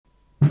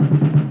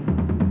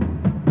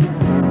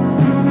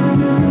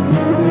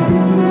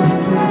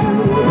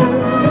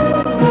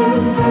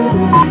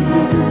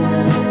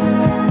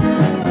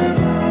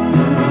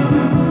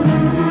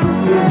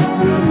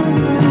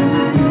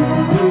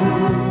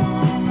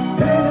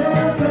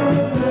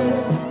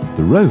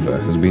The Rover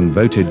has been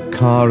voted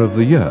Car of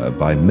the Year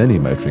by many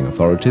motoring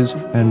authorities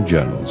and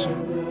journals.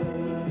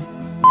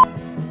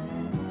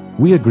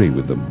 We agree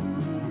with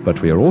them, but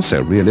we are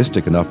also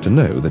realistic enough to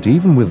know that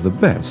even with the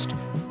best,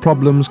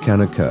 problems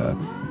can occur,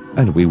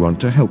 and we want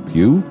to help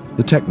you,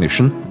 the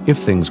technician, if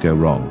things go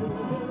wrong.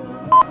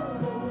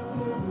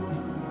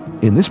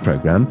 In this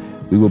program,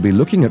 we will be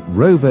looking at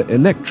Rover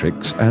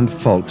electrics and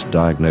fault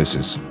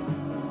diagnosis.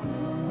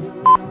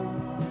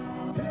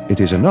 It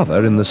is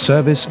another in the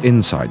Service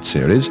Insight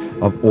series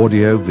of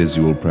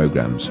audio-visual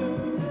programs.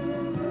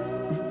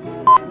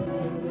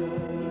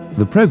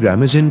 The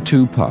program is in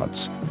two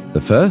parts.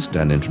 The first,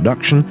 an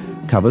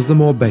introduction, covers the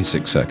more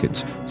basic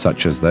circuits,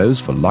 such as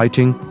those for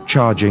lighting,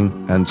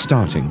 charging and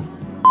starting.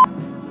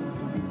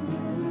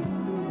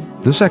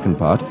 The second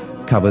part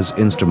covers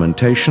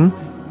instrumentation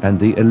and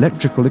the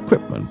electrical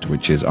equipment,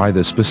 which is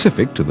either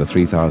specific to the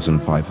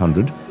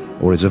 3500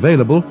 or is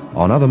available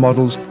on other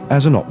models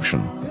as an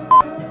option.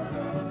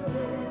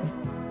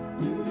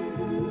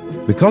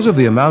 Because of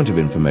the amount of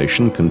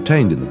information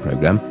contained in the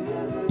program,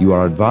 you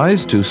are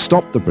advised to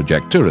stop the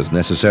projector as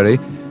necessary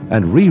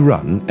and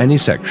rerun any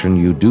section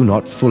you do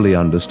not fully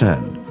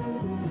understand.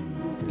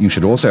 You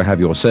should also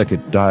have your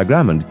circuit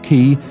diagram and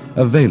key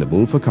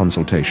available for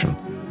consultation.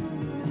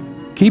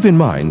 Keep in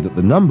mind that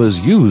the numbers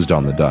used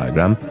on the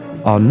diagram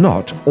are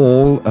not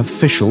all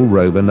official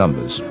Rover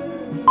numbers.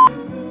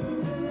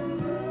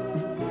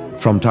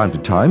 From time to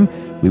time,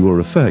 we will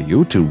refer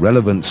you to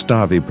relevant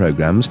Starvey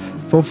programs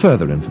for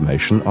further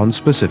information on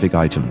specific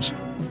items.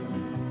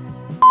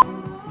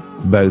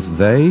 Both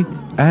they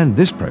and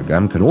this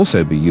program can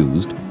also be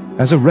used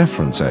as a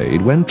reference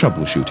aid when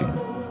troubleshooting.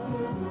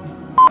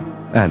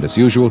 And as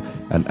usual,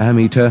 an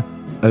ammeter,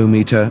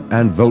 ohmmeter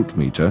and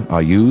voltmeter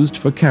are used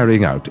for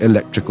carrying out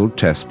electrical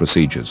test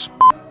procedures.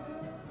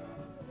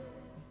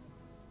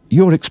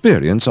 Your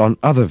experience on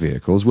other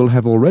vehicles will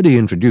have already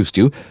introduced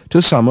you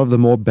to some of the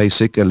more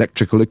basic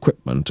electrical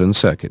equipment and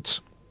circuits.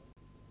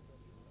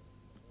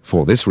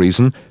 For this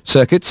reason,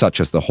 circuits such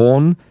as the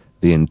horn,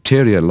 the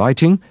interior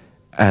lighting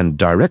and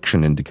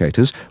direction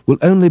indicators will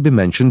only be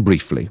mentioned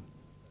briefly.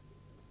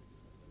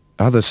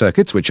 Other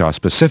circuits which are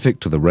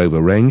specific to the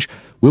Rover range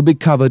will be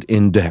covered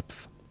in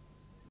depth.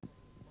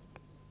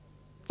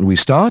 We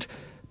start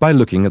by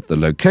looking at the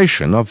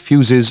location of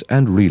fuses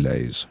and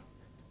relays.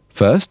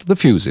 First, the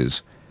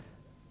fuses.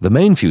 The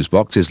main fuse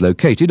box is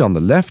located on the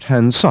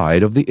left-hand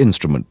side of the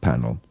instrument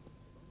panel.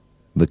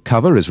 The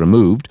cover is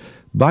removed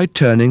by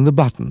turning the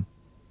button.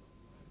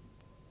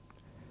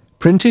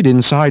 Printed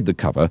inside the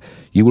cover,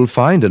 you will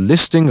find a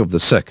listing of the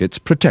circuits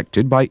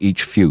protected by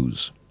each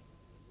fuse.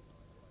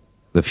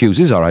 The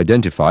fuses are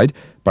identified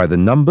by the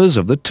numbers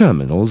of the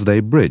terminals they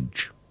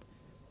bridge.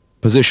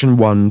 Position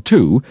 1,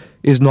 2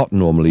 is not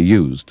normally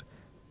used.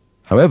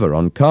 However,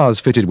 on cars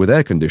fitted with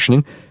air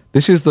conditioning,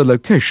 this is the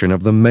location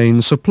of the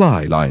main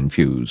supply line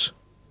fuse.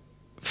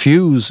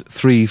 Fuse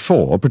 3,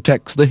 4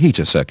 protects the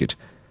heater circuit.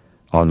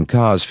 On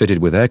cars fitted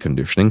with air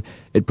conditioning,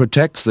 it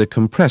protects the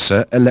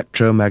compressor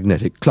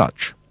electromagnetic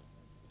clutch.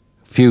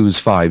 Fuse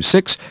 5,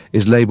 6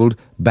 is labelled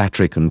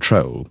battery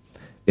control.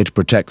 It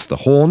protects the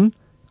horn,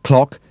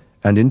 clock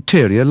and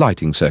interior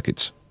lighting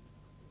circuits.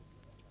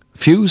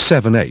 Fuse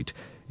 7, 8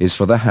 is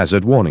for the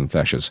hazard warning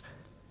flashes.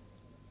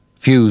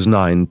 Fuse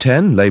 9,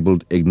 10,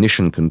 labelled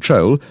ignition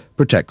control,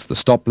 protects the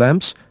stop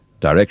lamps,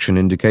 direction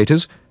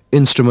indicators,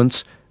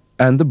 instruments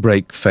and the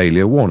brake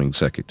failure warning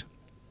circuit.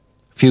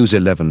 Fuse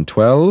 11,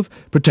 12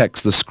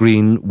 protects the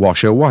screen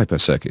washer wiper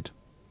circuit.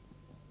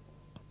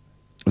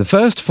 The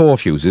first 4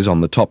 fuses on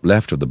the top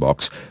left of the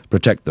box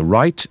protect the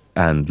right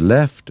and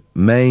left,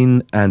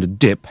 main and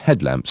dip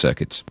headlamp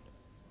circuits.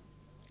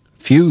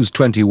 Fuse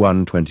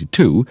 21,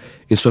 22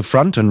 is for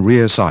front and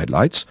rear side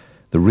lights,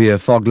 the rear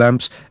fog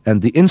lamps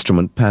and the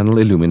instrument panel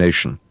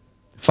illumination.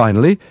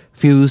 Finally,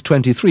 fuse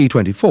 23,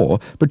 24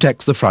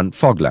 protects the front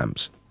fog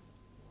lamps.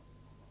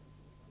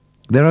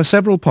 There are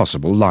several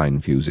possible line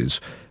fuses.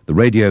 The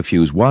radio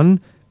fuse 1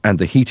 and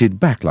the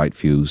heated backlight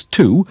fuse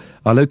 2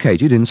 are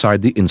located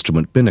inside the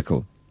instrument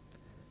binnacle.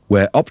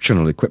 Where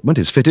optional equipment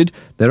is fitted,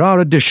 there are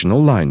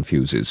additional line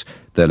fuses.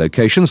 Their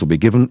locations will be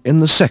given in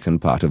the second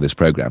part of this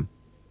program.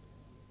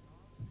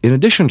 In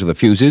addition to the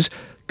fuses,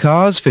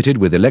 cars fitted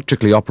with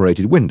electrically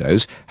operated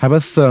windows have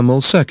a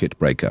thermal circuit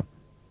breaker.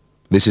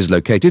 This is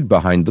located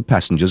behind the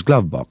passenger's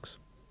glove box.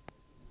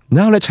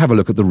 Now let's have a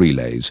look at the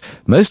relays,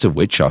 most of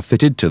which are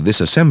fitted to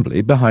this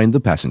assembly behind the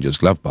passenger's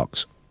glove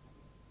box.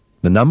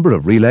 The number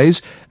of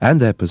relays and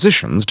their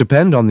positions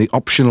depend on the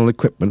optional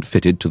equipment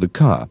fitted to the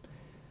car.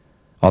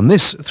 On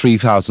this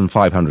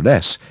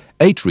 3500S,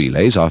 8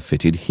 relays are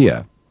fitted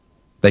here.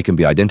 They can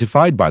be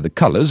identified by the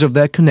colours of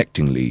their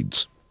connecting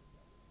leads.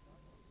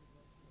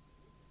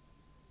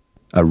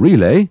 A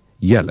relay,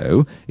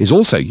 yellow, is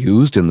also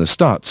used in the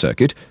start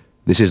circuit.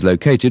 This is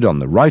located on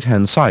the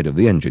right-hand side of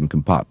the engine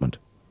compartment.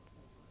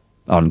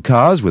 On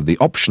cars with the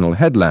optional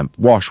headlamp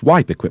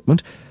wash-wipe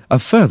equipment, a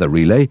further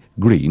relay,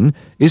 green,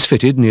 is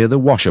fitted near the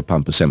washer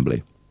pump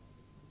assembly.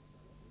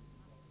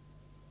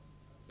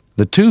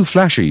 The two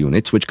flasher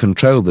units which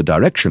control the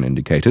direction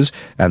indicators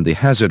and the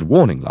hazard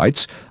warning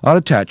lights are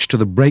attached to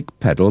the brake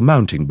pedal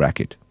mounting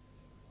bracket.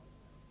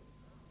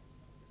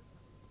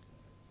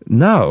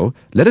 Now,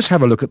 let us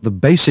have a look at the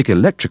basic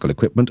electrical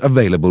equipment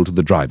available to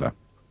the driver.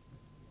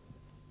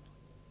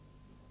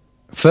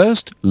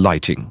 First,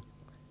 lighting.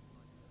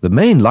 The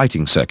main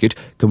lighting circuit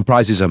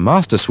comprises a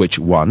master switch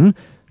 1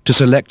 to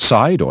select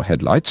side or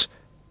headlights,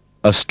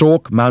 a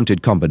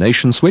stalk-mounted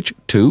combination switch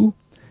 2,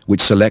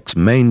 which selects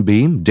main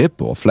beam,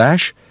 dip or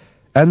flash,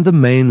 and the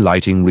main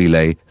lighting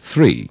relay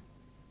 3.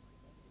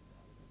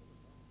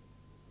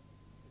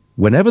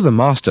 Whenever the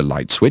master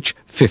light switch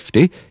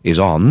 50 is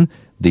on,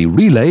 the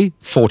relay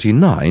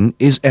 49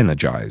 is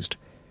energized.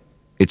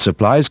 It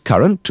supplies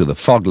current to the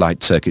fog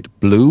light circuit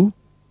blue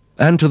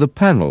and to the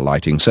panel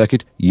lighting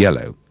circuit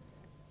yellow.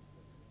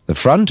 The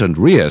front and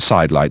rear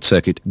side light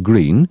circuit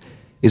green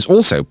is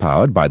also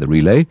powered by the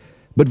relay,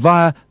 but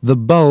via the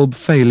bulb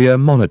failure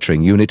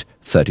monitoring unit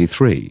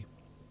 33.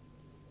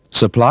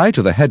 Supply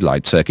to the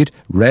headlight circuit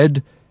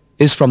red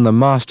is from the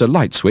master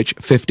light switch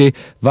 50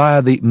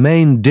 via the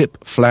main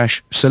dip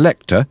flash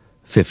selector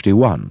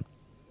 51.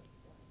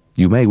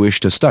 You may wish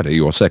to study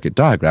your circuit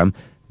diagram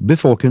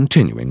before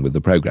continuing with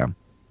the program.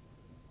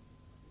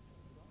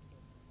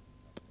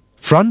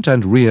 Front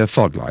and rear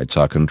fog lights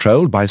are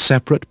controlled by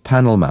separate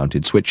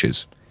panel-mounted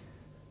switches.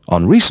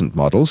 On recent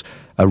models,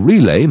 a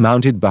relay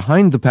mounted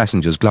behind the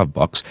passenger's glove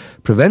box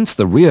prevents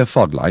the rear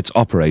fog lights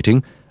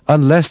operating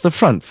unless the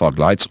front fog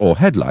lights or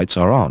headlights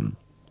are on.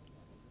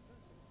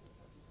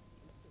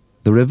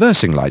 The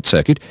reversing light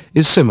circuit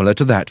is similar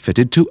to that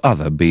fitted to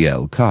other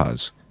BL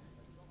cars.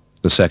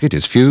 The circuit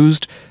is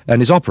fused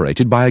and is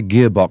operated by a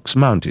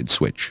gearbox-mounted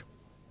switch.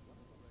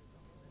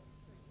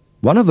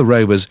 One of the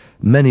Rover's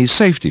many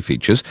safety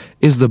features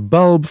is the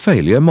bulb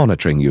failure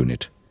monitoring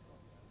unit.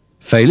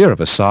 Failure of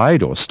a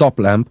side or stop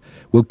lamp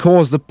will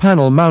cause the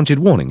panel-mounted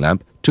warning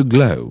lamp to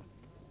glow.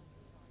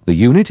 The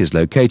unit is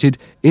located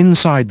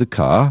inside the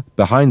car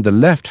behind the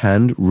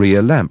left-hand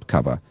rear lamp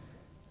cover.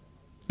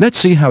 Let's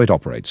see how it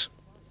operates.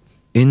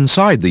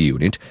 Inside the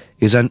unit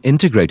is an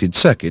integrated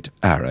circuit,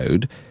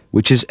 arrowed,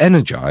 which is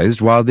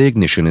energized while the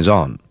ignition is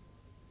on.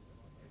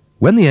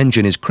 When the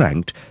engine is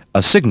cranked,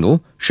 a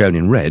signal, shown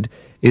in red,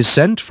 is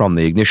sent from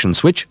the ignition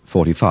switch,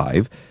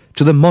 45,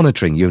 to the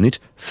monitoring unit,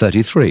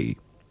 33.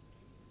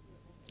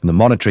 The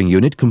monitoring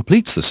unit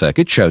completes the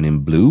circuit, shown in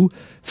blue,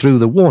 through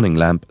the warning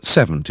lamp,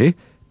 70,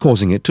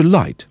 causing it to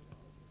light.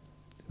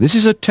 This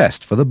is a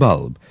test for the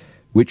bulb,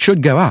 which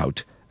should go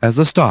out as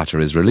the starter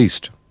is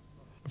released.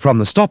 From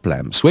the stop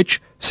lamp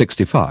switch,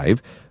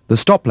 65, the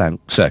stop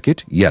lamp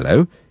circuit,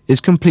 yellow,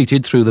 is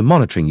completed through the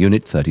monitoring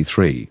unit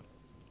 33.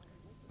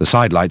 The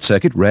side light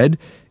circuit, red,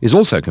 is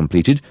also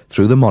completed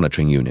through the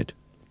monitoring unit.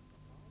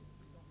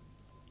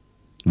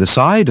 The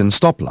side and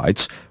stop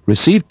lights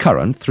receive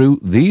current through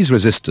these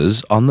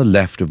resistors on the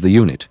left of the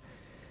unit.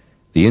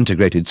 The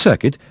integrated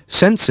circuit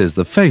senses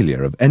the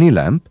failure of any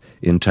lamp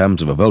in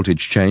terms of a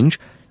voltage change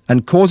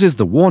and causes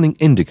the warning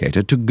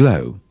indicator to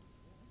glow.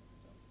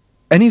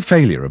 Any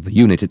failure of the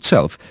unit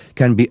itself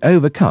can be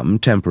overcome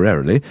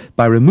temporarily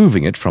by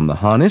removing it from the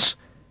harness,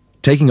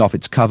 taking off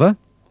its cover,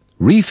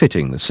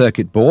 refitting the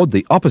circuit board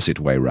the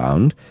opposite way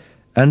round,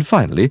 and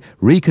finally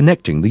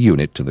reconnecting the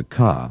unit to the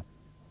car.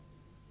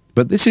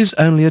 But this is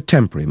only a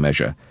temporary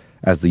measure,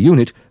 as the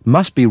unit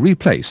must be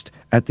replaced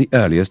at the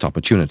earliest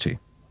opportunity.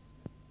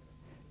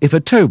 If a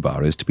tow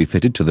bar is to be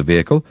fitted to the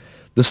vehicle,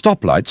 the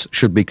stop lights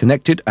should be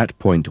connected at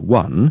point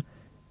 1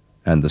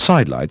 and the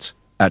side lights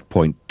at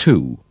point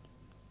 2.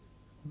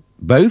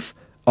 Both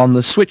on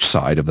the switch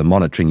side of the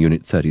monitoring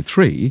unit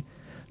 33,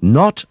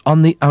 not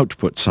on the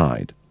output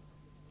side.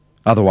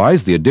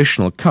 Otherwise, the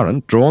additional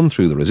current drawn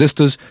through the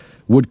resistors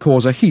would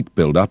cause a heat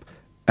build-up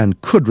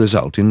and could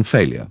result in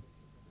failure.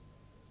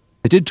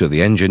 Fitted to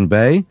the engine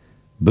bay,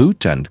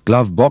 boot and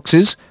glove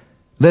boxes,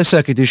 their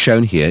circuit is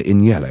shown here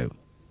in yellow.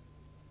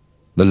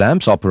 The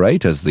lamps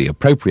operate as the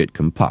appropriate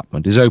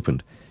compartment is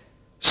opened.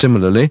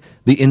 Similarly,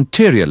 the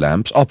interior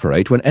lamps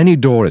operate when any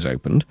door is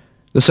opened.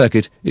 The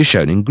circuit is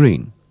shown in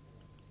green.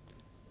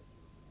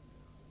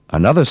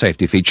 Another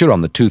safety feature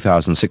on the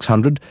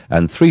 2600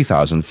 and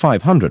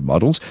 3500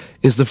 models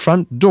is the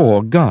front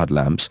door guard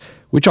lamps,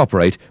 which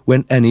operate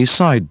when any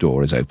side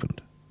door is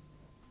opened.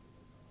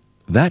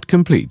 That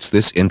completes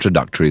this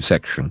introductory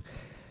section.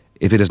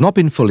 If it has not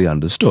been fully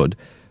understood,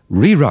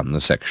 rerun the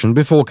section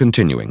before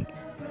continuing.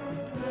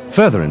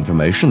 Further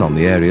information on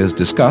the areas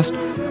discussed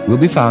will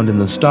be found in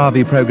the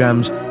STARVI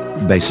programs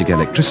Basic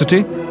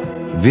Electricity,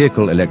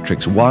 Vehicle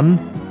Electrics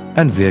 1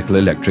 and Vehicle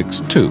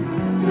Electrics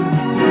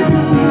 2.